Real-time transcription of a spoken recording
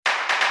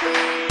A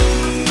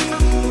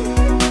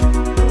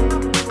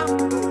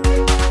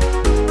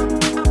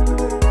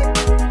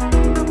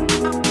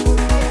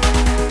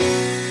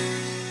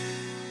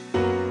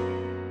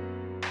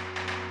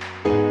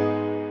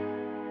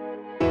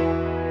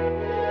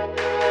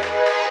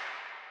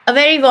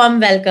very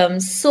warm welcome.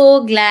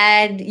 So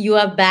glad you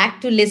are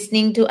back to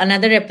listening to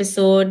another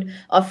episode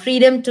of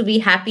Freedom to be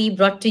Happy,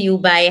 brought to you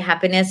by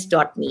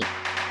happiness.me.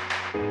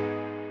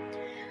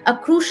 A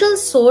crucial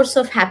source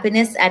of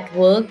happiness at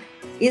work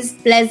is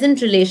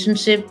pleasant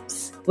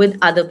relationships with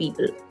other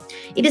people.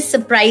 It is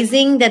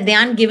surprising that they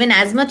aren't given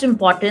as much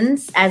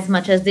importance as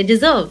much as they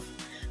deserve.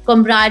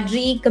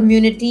 Camaraderie,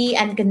 community,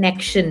 and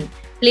connection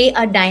play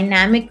a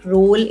dynamic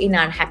role in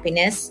our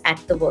happiness at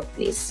the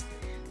workplace.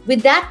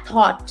 With that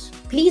thought,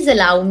 please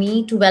allow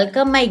me to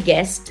welcome my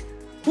guest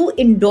who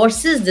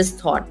endorses this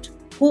thought,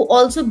 who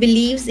also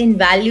believes in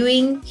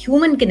valuing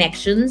human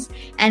connections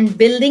and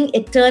building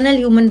eternal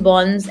human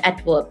bonds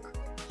at work.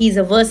 He's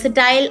a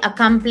versatile,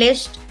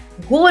 accomplished,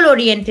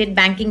 goal-oriented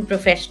banking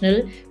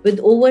professional with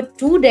over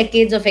 2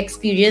 decades of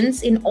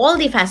experience in all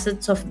the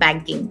facets of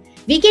banking.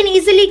 We can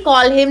easily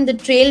call him the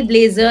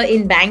trailblazer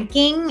in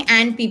banking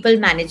and people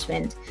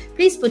management.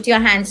 Please put your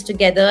hands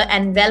together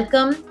and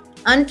welcome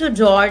Anto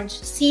George,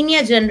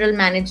 Senior General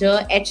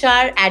Manager,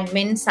 HR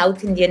Admin,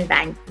 South Indian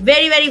Bank.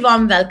 Very, very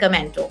warm welcome,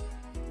 Anto.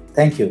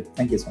 Thank you.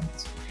 Thank you so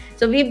much.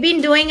 So we've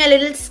been doing a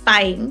little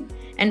spying,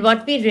 and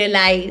what we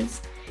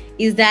realized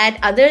is that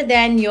other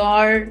than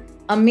your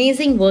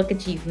amazing work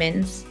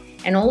achievements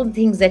and all the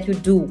things that you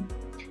do,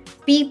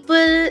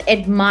 people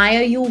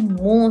admire you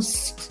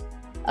most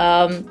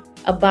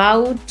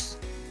about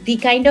the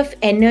kind of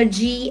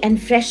energy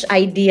and fresh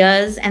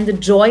ideas and the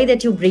joy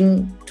that you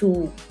bring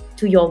to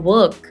your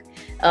work.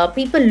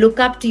 People look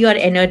up to your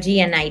energy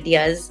and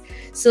ideas.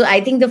 So I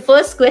think the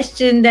first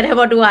question that I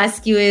want to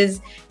ask you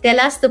is,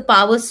 tell us the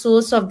power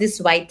source of this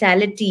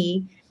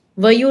vitality.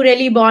 Were you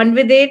really born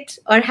with it,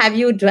 or have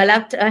you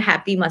developed a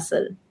happy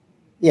muscle?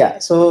 Yeah,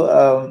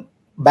 so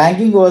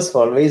banking was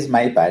always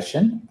my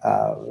passion.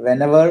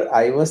 Whenever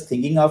I was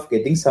thinking of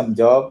getting some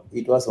job,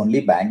 it was only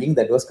banking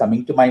that was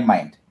coming to my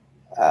mind.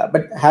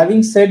 But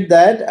having said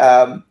that,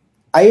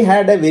 I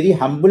had a very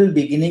humble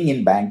beginning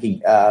in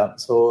banking.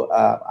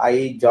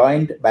 I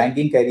joined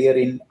banking career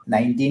in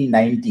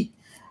 1990.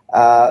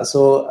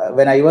 So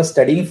when I was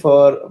studying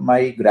for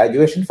my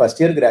graduation, first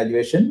year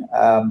graduation,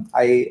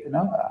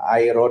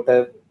 I wrote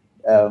a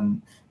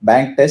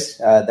bank test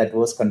that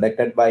was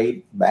conducted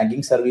by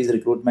Banking Service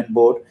Recruitment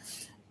Board.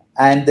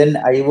 And then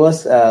I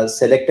was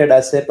selected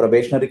as a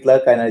probationary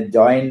clerk, and I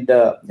joined,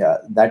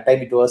 that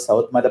time it was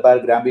South Malabar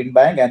Gramin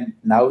Bank, and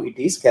now it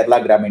is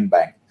Kerala Gramin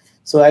Bank.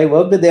 So I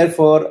worked there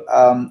for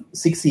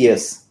 6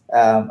 years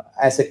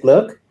as a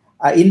clerk.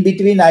 In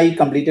between, I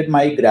completed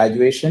my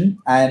graduation,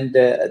 and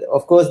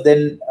of course,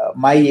 then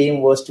my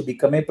aim was to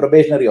become a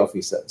probationary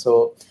officer.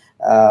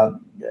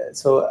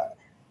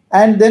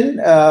 And then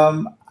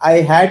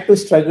I had to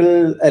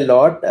struggle a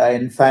lot.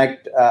 In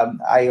fact,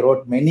 I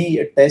wrote many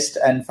tests,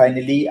 and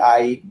finally,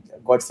 I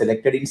got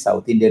selected in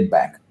South Indian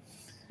Bank.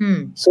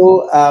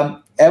 So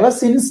ever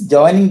since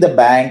joining the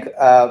bank,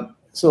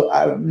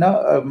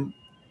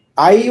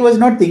 I was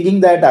not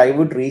thinking that I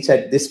would reach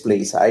at this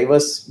place. I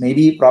would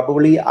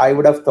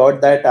have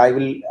thought that I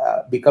will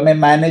become a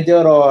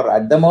manager, or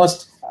at the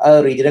most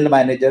a regional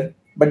manager.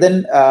 But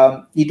then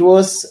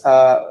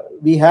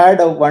we had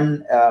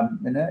one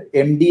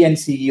MD and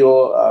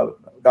CEO,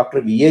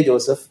 Dr. V.A.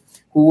 Joseph,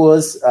 who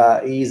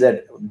he's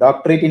a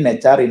doctorate in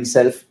HR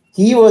himself.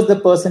 He was the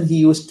person he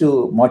used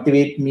to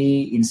motivate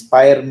me,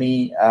 inspire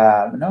me.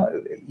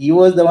 He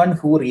was the one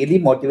who really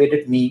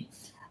motivated me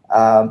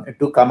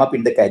to come up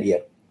in the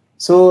career.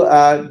 So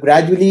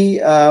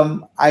gradually,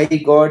 I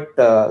got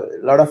a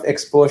lot of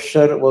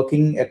exposure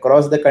working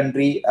across the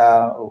country.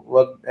 I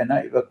worked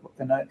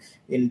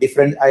in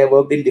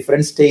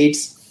different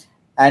states,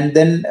 and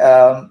then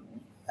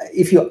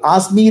if you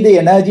ask me the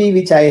energy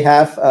which I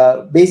have,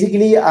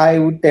 basically I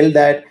would tell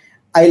that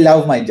I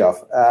love my job.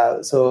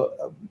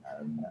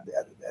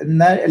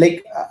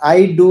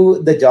 I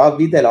do the job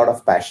with a lot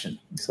of passion.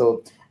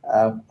 So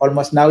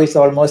it's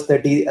almost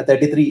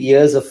 33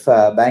 years of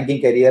banking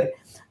career.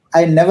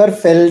 I never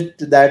felt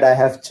that I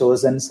have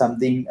chosen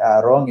something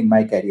wrong in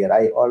my career.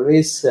 I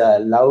always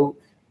love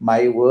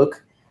my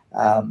work.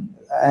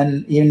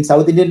 And in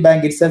South Indian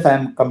Bank itself, I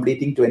am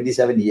completing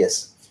 27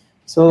 years.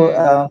 So,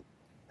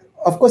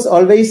 of course,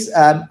 always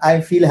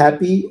I feel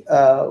happy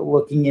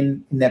working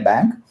in a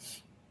bank.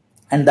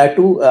 And that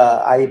too,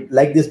 I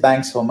like this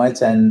bank so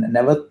much and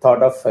never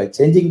thought of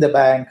changing the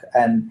bank.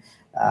 And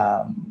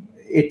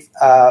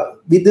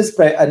with this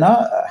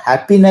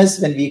happiness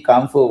when we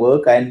come for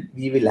work, and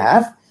we will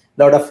have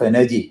a lot of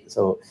energy.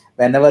 So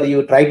whenever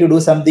you try to do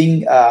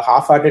something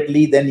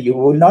half-heartedly, then you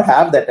will not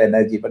have that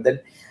energy. But then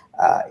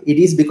it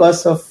is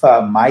because of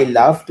my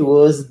love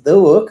towards the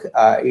work,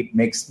 it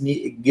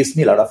gives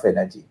me a lot of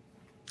energy.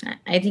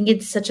 I think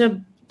it's such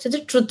a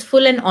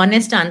truthful and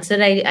honest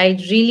answer. I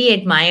really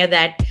admire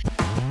that.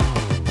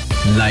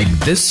 Like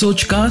this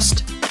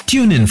Sochcast?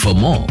 Tune in for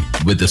more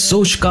with the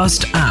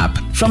Sochcast app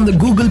from the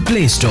Google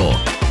Play Store.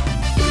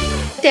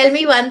 Tell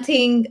me one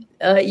thing,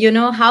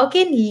 how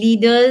can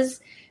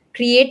leaders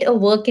create a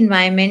work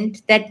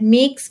environment that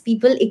makes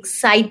people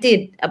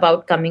excited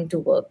about coming to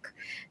work?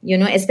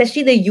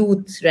 Especially the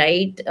youth,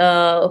 right?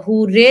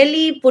 Who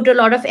really put a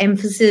lot of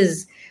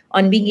emphasis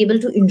on being able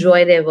to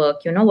enjoy their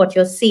work, what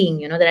you're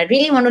saying, that I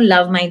really want to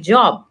love my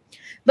job.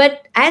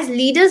 But as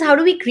leaders, how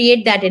do we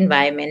create that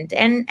environment?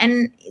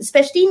 And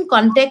especially in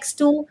context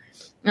to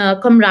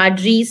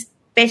camaraderie,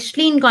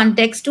 especially in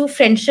context to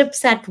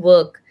friendships at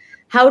work,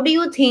 how do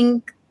you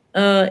think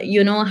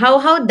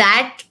how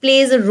that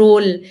plays a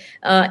role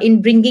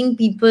in bringing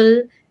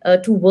people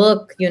to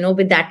work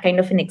with that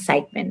kind of an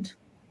excitement?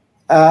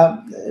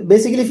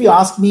 Basically, if you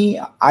ask me,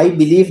 I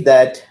believe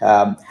that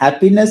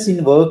happiness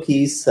in work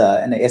is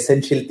an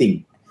essential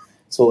thing.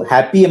 So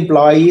happy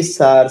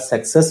employees are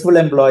successful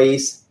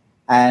employees,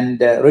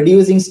 and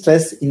reducing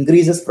stress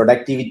increases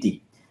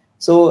productivity.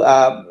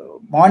 So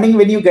morning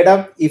when you get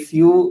up, if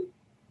you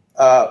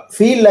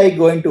feel like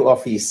going to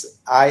office,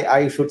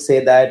 I should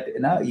say that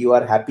you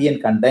are happy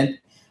and content.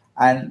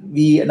 And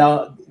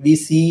we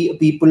see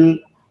people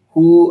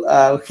who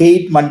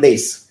hate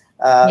Mondays,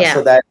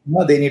 so that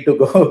they need to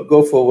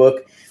go for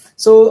work.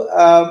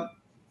 So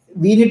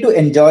we need to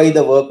enjoy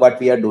the work what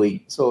we are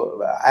doing.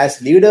 So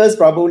as leaders,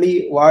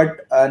 probably what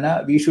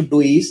we should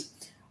do is,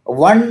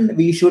 one,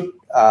 we should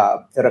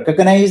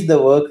recognize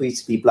the work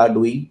which people are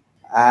doing,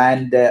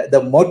 and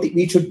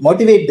we should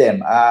motivate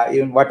them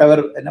in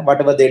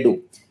whatever they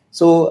do.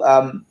 So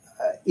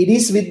it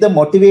is with the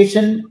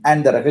motivation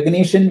and the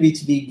recognition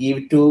which we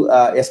give to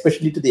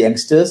especially to the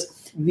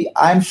youngsters,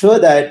 I'm sure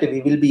that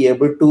we will be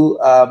able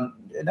to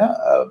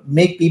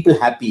make people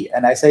happy.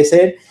 And as I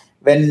said,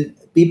 when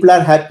people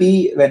are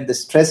happy, when the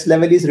stress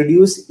level is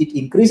reduced, it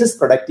increases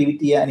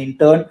productivity, and in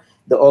turn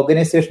the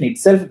organization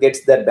itself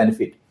gets that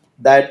benefit,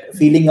 that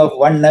feeling of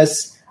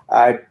oneness,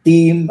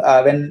 team.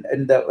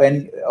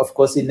 When of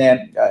course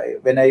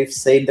when I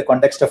say in the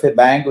context of a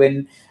bank,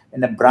 when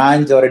in a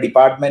branch or a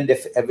department,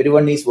 if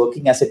everyone is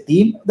working as a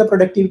team, the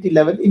productivity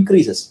level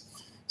increases.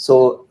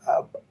 So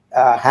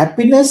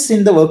happiness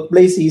in the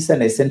workplace is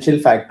an essential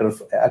factor,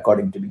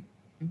 according to me.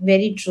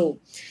 Very true.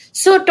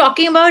 So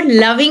talking about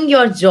loving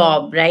your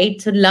job, right?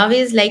 So love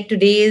is like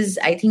today's,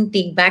 I think,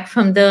 take back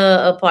from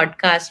the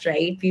podcast,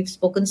 right? We've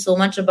spoken so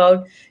much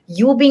about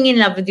you being in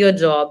love with your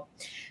job.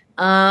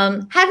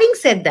 Having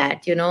said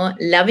that,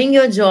 loving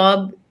your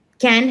job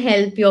can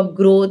help your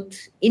growth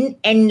in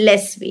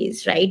endless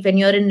ways, right? When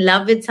you're in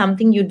love with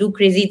something, you do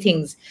crazy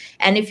things.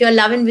 And if you're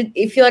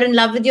in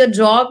love with your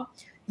job,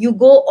 you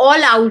go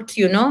all out,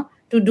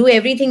 to do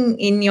everything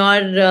in your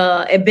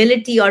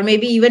ability, or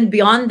maybe even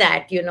beyond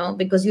that,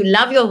 because you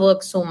love your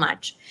work so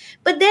much.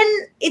 But then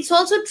it's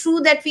also true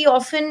that we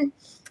often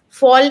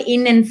fall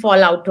in and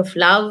fall out of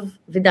love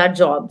with our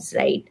jobs,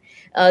 right?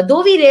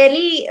 Though we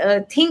rarely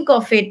think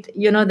of it,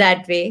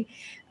 that way.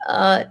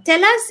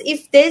 Tell us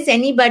if there's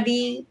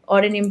anybody or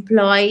an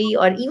employee,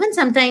 or even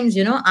sometimes,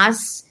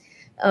 us,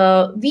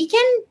 we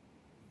can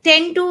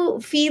tend to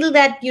feel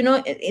that,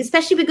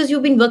 especially because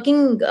you've been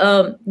working,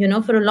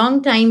 for a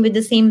long time with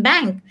the same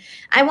bank.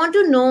 I want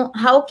to know,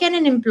 how can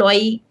an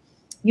employee,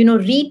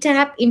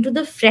 re-tap into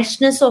the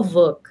freshness of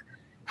work?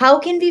 How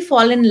can we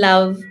fall in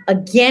love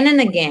again and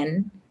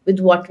again with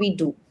what we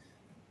do?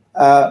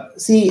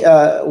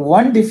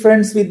 One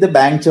difference with the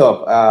bank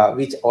job,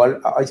 which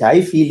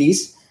I feel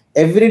is,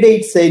 every day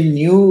it's a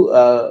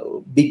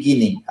new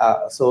beginning.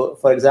 So,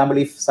 for example,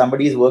 if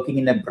somebody is working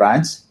in a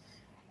branch,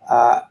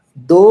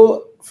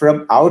 though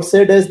from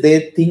outsiders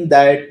they think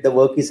that the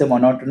work is a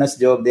monotonous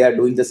job, they are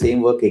doing the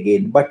same work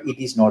again, but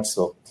it is not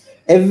so.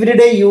 Every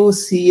day you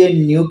see a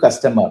new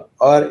customer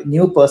or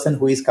new person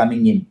who is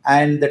coming in,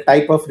 and the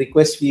type of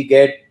requests we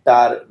get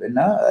are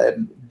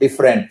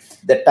different.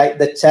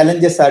 The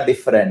challenges are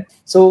different.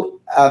 So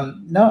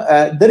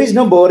there is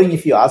no boring,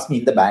 if you ask me,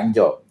 in the bank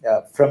job.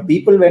 From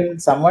people, when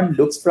someone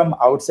looks from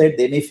outside,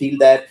 they may feel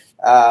that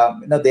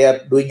they are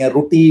doing a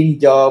routine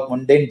job,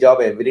 mundane job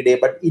every day,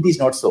 but it is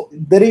not so.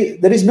 There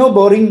is no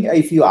boring,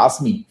 if you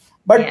ask me.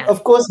 But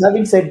of course,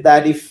 having said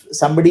that, if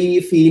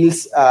somebody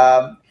feels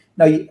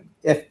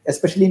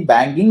especially in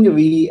banking,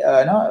 we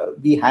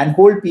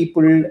handhold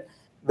people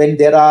when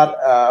there are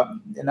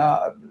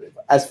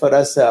as far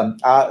as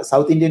our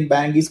South Indian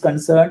Bank is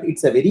concerned,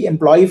 it's a very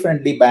employee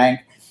friendly bank.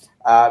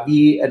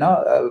 We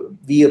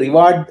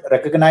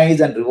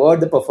recognize and reward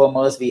the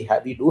performers. We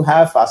do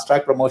have fast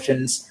track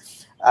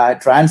promotions,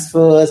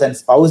 transfers, and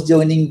spouse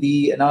joining.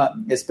 We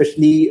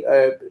especially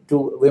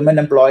to women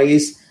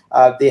employees,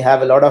 they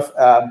have a lot of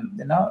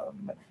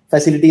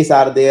facilities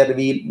are there.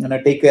 We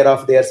take care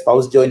of their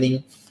spouse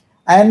joining.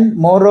 And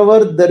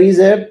moreover, there is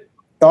a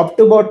top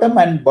to bottom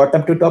and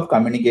bottom to top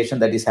communication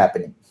that is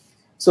happening.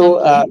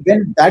 So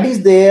when that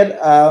is there,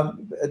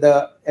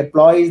 the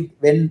employees,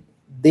 when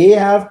they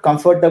are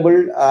comfortable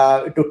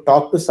to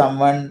talk to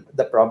someone,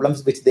 the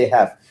problems which they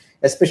have,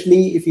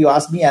 especially if you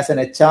ask me as an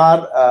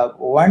HR,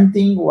 one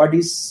thing what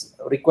is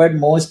required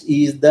most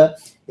is the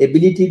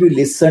ability to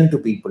listen to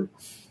people.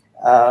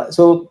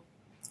 So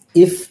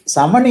if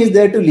someone is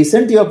there to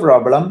listen to your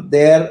problem,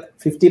 their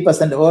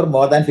 50% or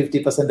more than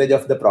 50%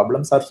 of the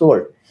problems are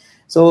solved.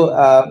 So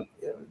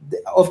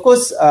of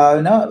course,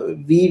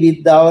 we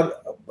with our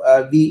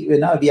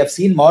we have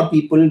seen more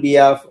people. We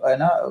have a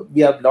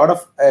lot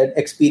of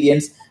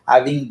experience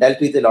having dealt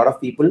with a lot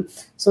of people.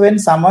 So when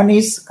someone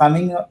is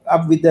coming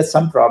up with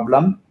some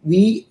problem,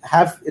 we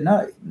have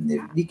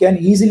we can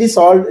easily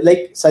solve,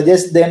 like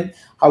suggest them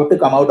how to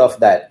come out of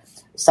that.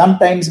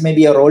 Sometimes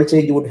maybe a role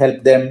change would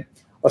help them,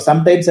 or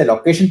sometimes a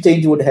location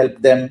change would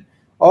help them,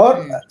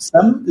 or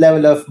some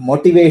level of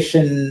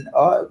motivation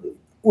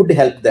would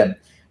help them.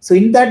 So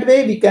in that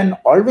way, we can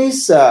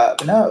always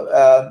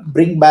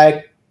bring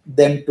back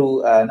them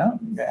to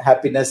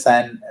happiness,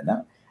 and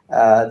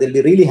they'll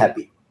be really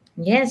happy.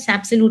 Yes,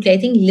 absolutely. I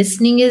think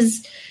listening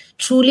is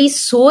truly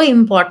so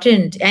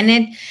important.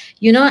 And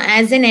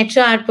as an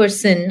HR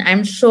person,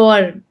 I'm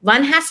sure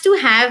one has to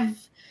have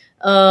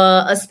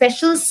a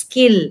special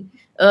skill,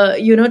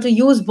 to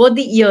use both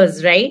the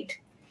ears, right?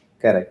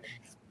 Correct.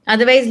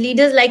 Otherwise,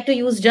 leaders like to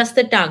use just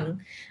the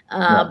tongue.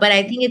 But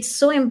I think it's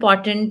so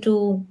important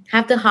to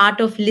have the heart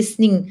of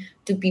listening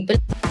to people.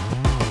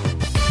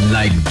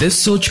 Like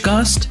this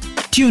Sochcast?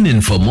 Tune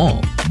in for more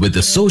with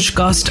the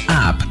Sochcast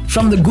app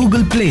from the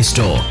Google Play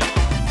Store.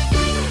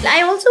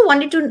 I also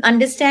wanted to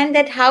understand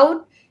that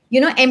how,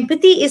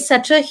 empathy is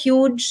such a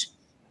huge,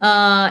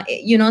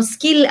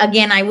 skill.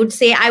 Again, I would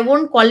say, I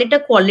won't call it a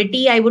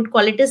quality. I would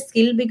call it a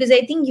skill, because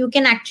I think you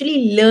can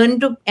actually learn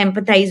to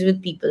empathize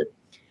with people.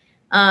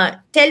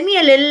 Tell me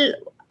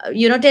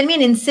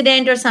an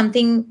incident or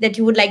something that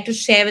you would like to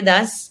share with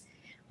us,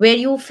 where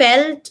you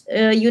felt,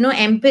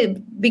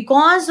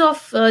 because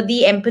of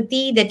the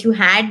empathy that you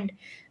had,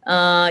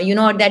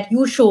 that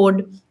you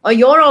showed, or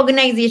your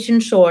organization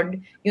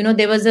showed,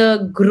 there was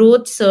a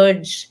growth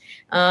surge,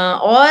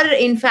 or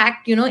in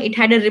fact, it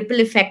had a ripple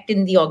effect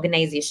in the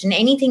organization.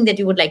 Anything that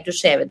you would like to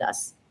share with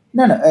us?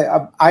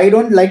 No, I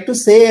don't like to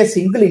say a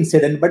single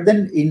incident, but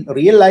then in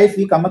real life,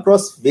 we come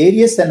across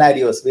various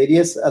scenarios,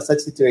 various such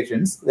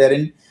situations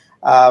wherein,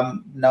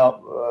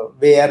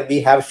 where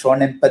we have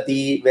shown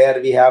empathy,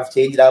 where we have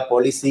changed our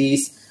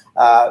policies,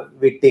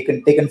 we've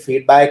taken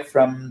feedback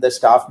from the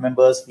staff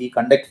members, we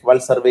conduct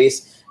pulse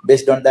surveys.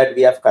 Based on that,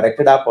 we have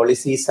corrected our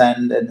policies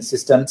and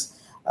systems.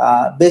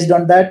 Based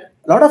on that,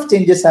 a lot of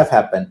changes have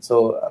happened.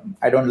 So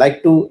I don't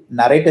like to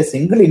narrate a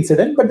single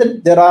incident, but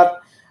then there are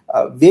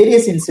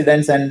various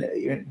incidents, and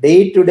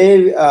day to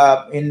day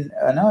in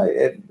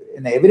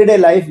everyday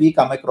life, we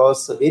come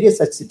across various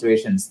such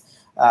situations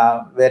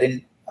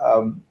wherein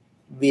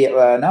we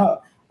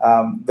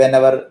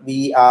whenever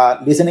we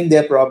are listening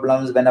their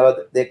problems,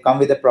 whenever they come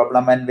with a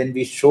problem, and when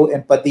we show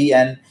empathy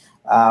and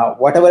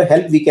whatever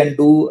help we can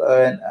do,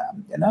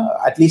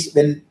 at least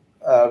when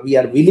we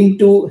are willing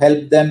to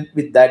help them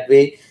with that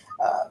way,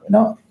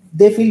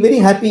 they feel very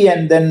happy,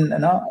 and then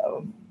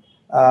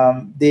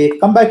they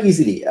come back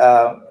easily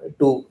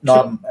to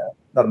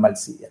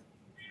normalcy. Yeah.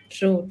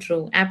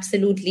 True.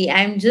 Absolutely.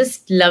 I'm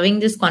just loving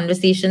this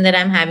conversation that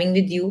I'm having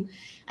with you.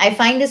 I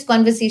find this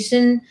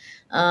conversation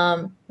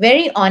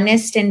very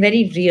honest and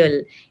very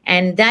real.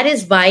 And that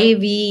is why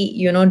we,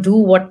 do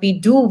what we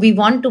do. We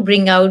want to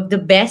bring out the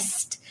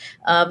best.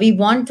 We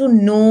want to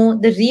know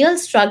the real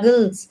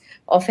struggles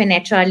of an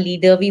HR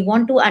leader. We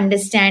want to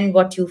understand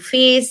what you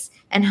face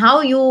and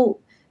how you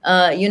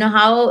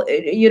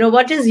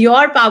what is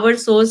your power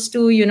source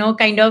to,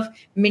 kind of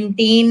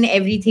maintain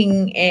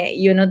everything,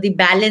 the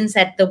balance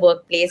at the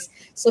workplace.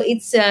 So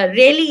it's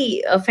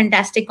really a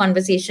fantastic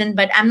conversation,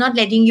 but I'm not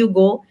letting you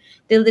go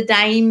till the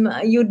time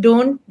you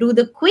don't do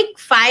the quick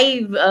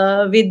five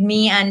with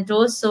me,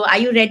 Anto. So are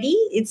you ready?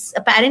 It's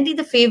apparently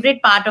the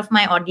favorite part of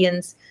my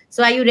audience.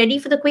 So are you ready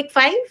for the quick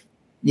five?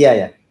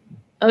 Yeah.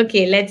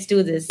 Okay, let's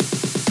do this.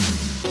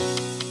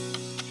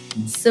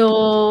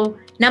 So,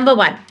 number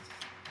 1.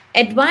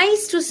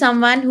 Advice to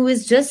someone who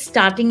is just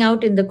starting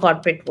out in the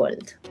corporate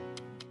world.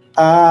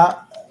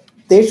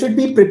 They should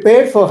be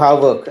prepared for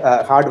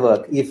hard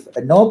work. If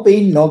no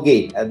pain, no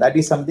gain. That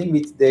is something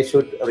which they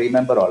should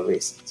remember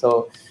always.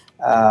 So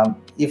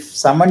if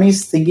someone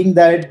is thinking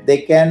that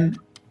they can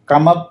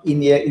come up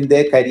in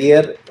their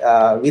career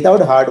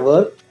without hard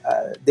work,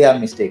 they are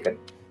mistaken.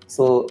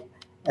 So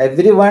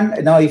everyone,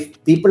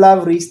 if people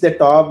have reached the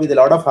top with a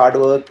lot of hard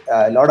work,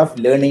 a lot of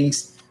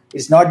learnings,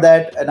 it's not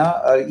that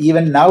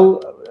even now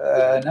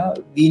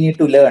we need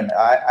to learn.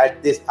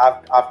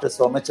 After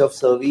so much of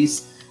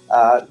service,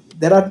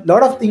 there are a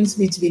lot of things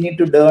which we need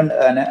to learn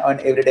on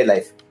everyday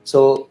life.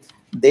 So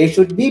they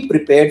should be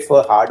prepared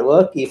for hard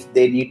work if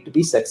they need to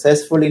be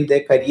successful in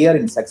their career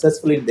and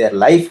successful in their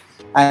life,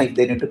 and if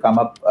they need to come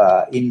up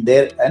in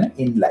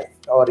life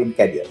or in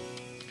career.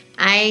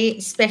 I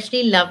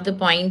especially love the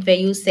point where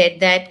you said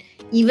that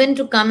even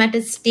to come at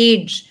a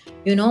stage,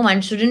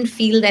 one shouldn't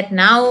feel that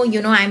now,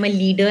 I'm a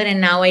leader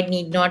and now I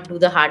need not do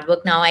the hard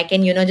work. Now I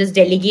can, just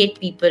delegate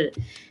people.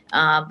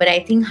 But I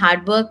think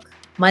hard work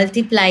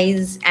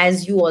multiplies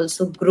as you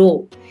also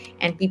grow,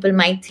 and people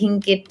might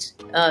think it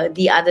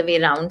the other way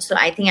around. So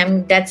I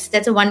think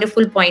that's a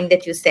wonderful point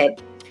that you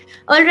said.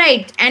 All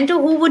right, Anto,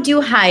 who would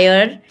you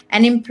hire?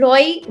 An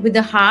employee with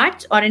the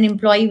heart or an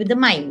employee with the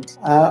mind?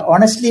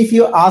 Honestly, if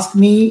you ask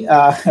me,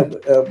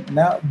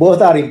 no, both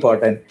are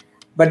important.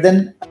 But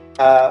then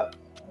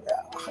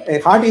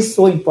heart is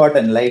so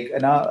important. Like,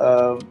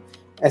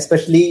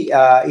 especially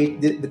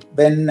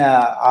when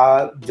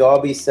our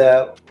job is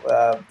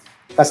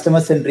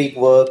customer-centric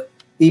work,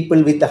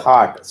 people with the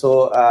heart.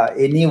 So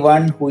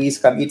anyone who is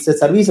it's a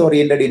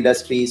service-oriented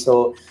industry.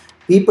 So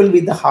people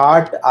with the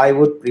heart, I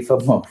would prefer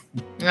more.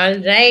 All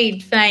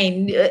right,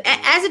 fine.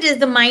 As it is,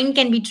 the mind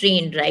can be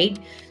trained, right?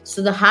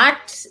 So the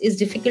heart is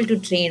difficult to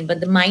train, but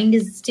the mind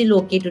is still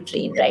okay to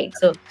train, right?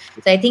 So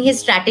I think his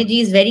strategy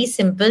is very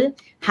simple.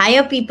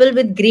 Hire people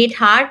with great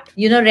heart,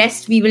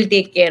 rest we will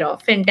take care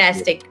of.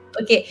 Fantastic.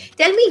 Okay,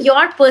 tell me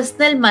your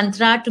personal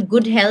mantra to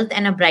good health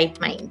and a bright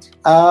mind.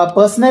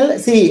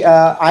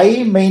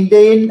 I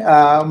maintain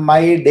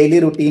my daily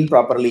routine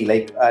properly.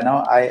 Like,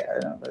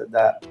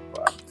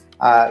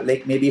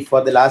 like maybe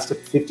for the last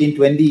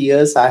 15-20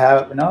 years,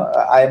 I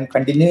am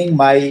continuing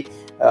my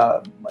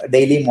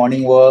daily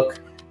morning work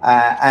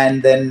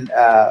and then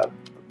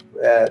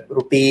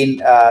routine,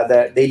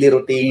 the daily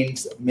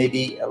routines,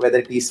 maybe whether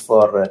it is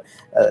for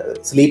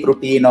sleep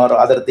routine or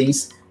other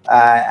things,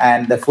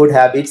 and the food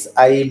habits,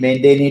 I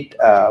maintain it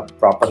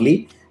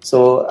properly.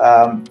 So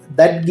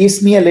that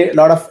gives me a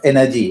lot of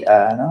energy,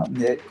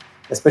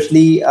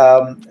 especially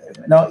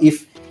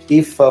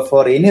if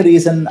for any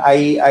reason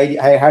I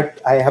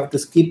have to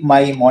skip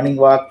my morning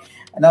walk.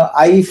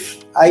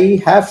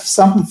 I have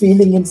some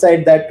feeling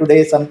inside that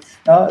today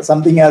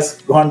something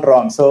has gone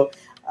wrong. So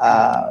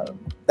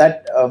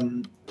that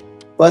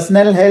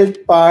personal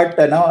health part,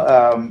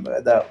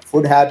 the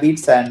food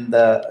habits and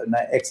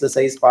the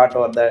exercise part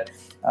or the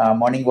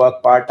morning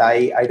walk part,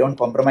 I don't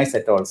compromise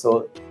at all.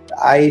 So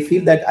I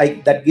feel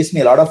that gives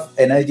me a lot of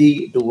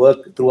energy to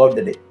work throughout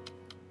the day.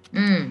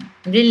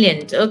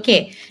 Brilliant.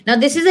 Okay. Now,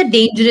 this is a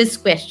dangerous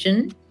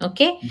question.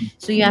 Okay.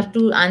 So you have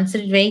to answer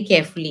it very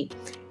carefully.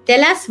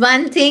 Tell us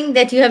one thing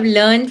that you have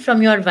learned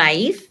from your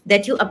wife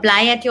that you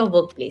apply at your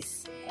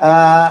workplace.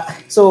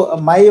 So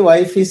my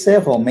wife is a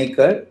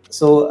homemaker.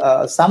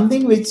 So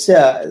something which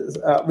I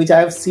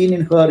have seen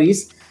in her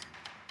is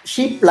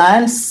she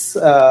plans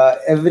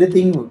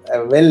everything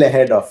well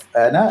ahead.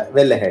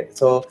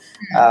 So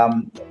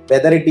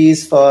whether it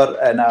is for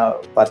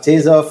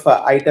purchase of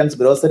items,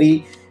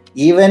 grocery,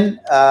 even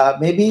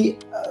maybe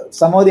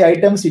some of the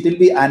items, it will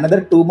be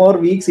another 2 more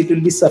weeks, it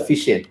will be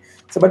sufficient.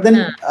 So, but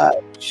then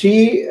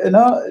she,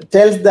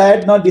 tells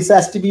that this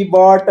has to be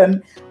bought,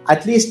 and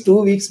at least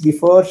 2 weeks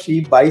before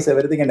she buys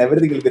everything, and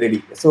everything will be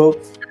ready. So,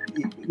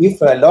 if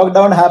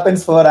lockdown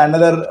happens for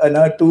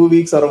another 2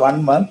 weeks or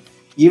 1 month,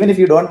 even if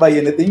you don't buy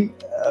anything,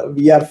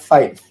 we are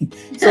fine.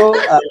 So,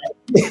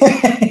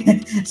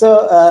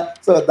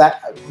 so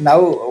that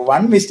now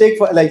one mistake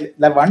for like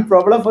one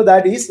problem for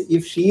that is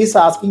if she is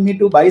asking me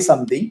to buy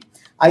something,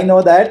 I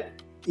know that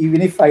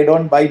even if I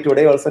don't buy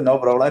today, also no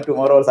problem.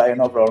 Tomorrow also I have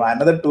no problem.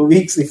 Another 2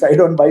 weeks, if I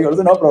don't buy,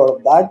 also no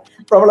problem. That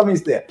problem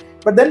is there.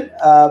 But then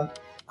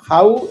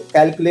how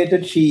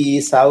calculated she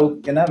is, how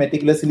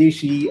meticulously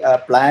she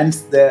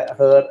plans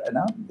her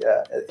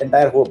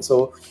entire home.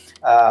 So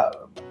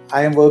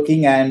I am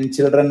working and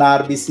children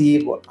are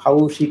busy.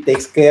 How she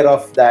takes care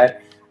of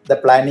that, the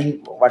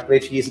planning, what way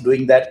she is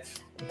doing that.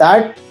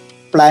 That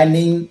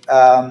planning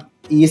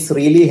is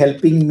really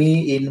helping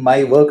me in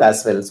my work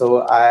as well.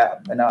 So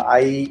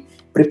I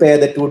prepare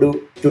the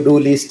to-do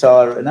list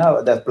or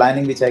the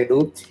planning which I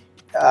do.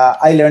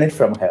 I learn it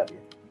from her.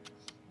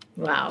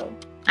 Wow.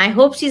 I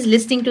hope she's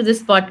listening to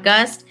this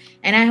podcast,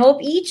 and I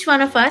hope each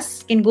one of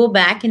us can go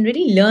back and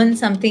really learn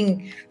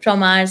something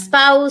from our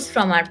spouse,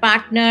 from our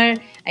partner.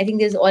 I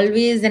think there's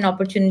always an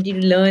opportunity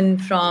to learn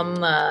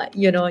from,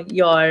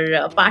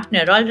 your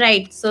partner. All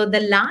right. So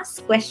the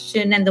last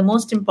question and the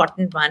most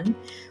important one,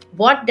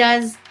 what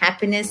does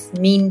happiness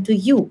mean to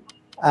you?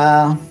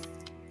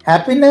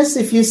 Happiness,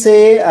 if you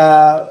say,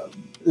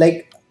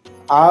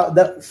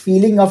 the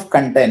feeling of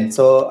content.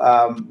 So,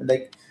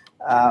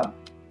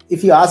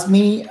 if you ask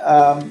me,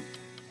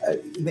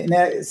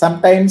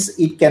 sometimes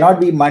it cannot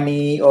be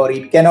money or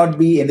it cannot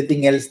be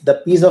anything else. The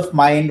peace of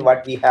mind,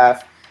 what we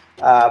have,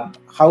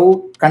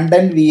 how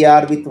content we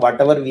are with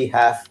whatever we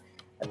have,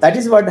 that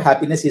is what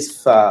happiness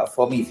is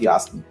for me, if you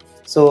ask me.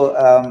 So,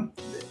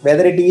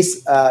 whether it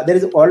is, there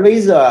is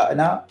always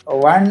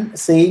one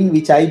saying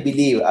which I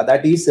believe,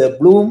 that is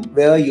bloom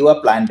where you are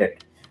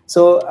planted.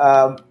 So,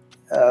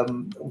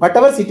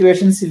 whatever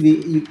situations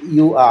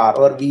you are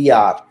or we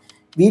are,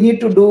 we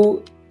need to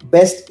do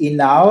best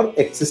in our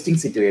existing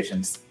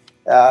situations.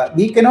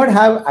 We cannot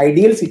have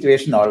ideal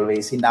situation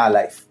always in our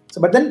life. So,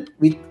 but then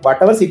with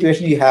whatever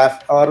situation you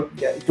have, or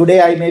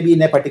today I may be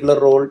in a particular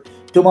role,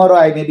 tomorrow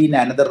I may be in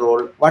another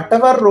role.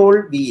 Whatever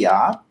role we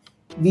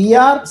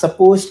are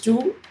supposed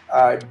to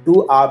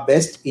do our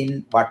best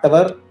in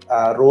whatever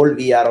role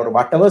we are or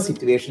whatever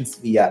situations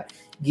we are.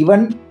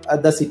 Given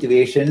the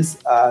situations,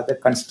 the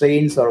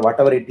constraints or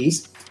whatever it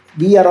is,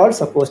 we are all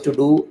supposed to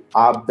do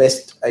our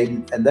best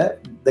in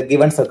the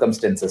given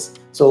circumstances.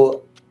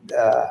 So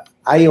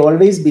I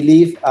always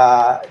believe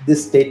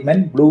this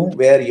statement, bloom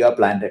where you are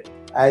planted.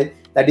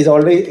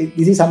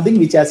 This is something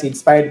which has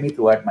inspired me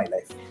throughout my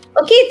life.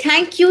 Okay,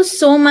 thank you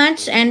so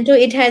much, Anto.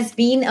 It has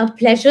been a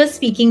pleasure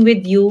speaking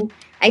with you.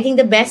 I think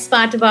the best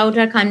part about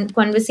our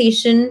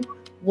conversation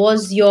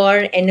was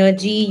your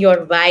energy,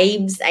 your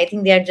vibes. I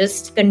think they are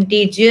just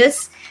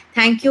contagious.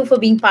 Thank you for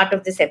being part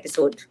of this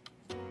episode.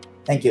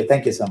 Thank you.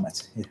 Thank you so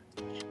much. Yeah.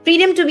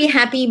 Freedom to be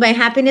Happy by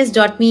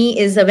happiness.me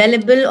is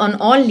available on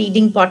all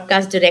leading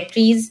podcast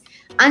directories.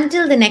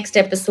 Until the next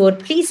episode,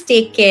 please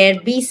take care,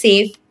 be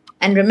safe,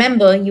 and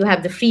remember, you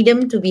have the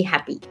freedom to be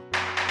happy.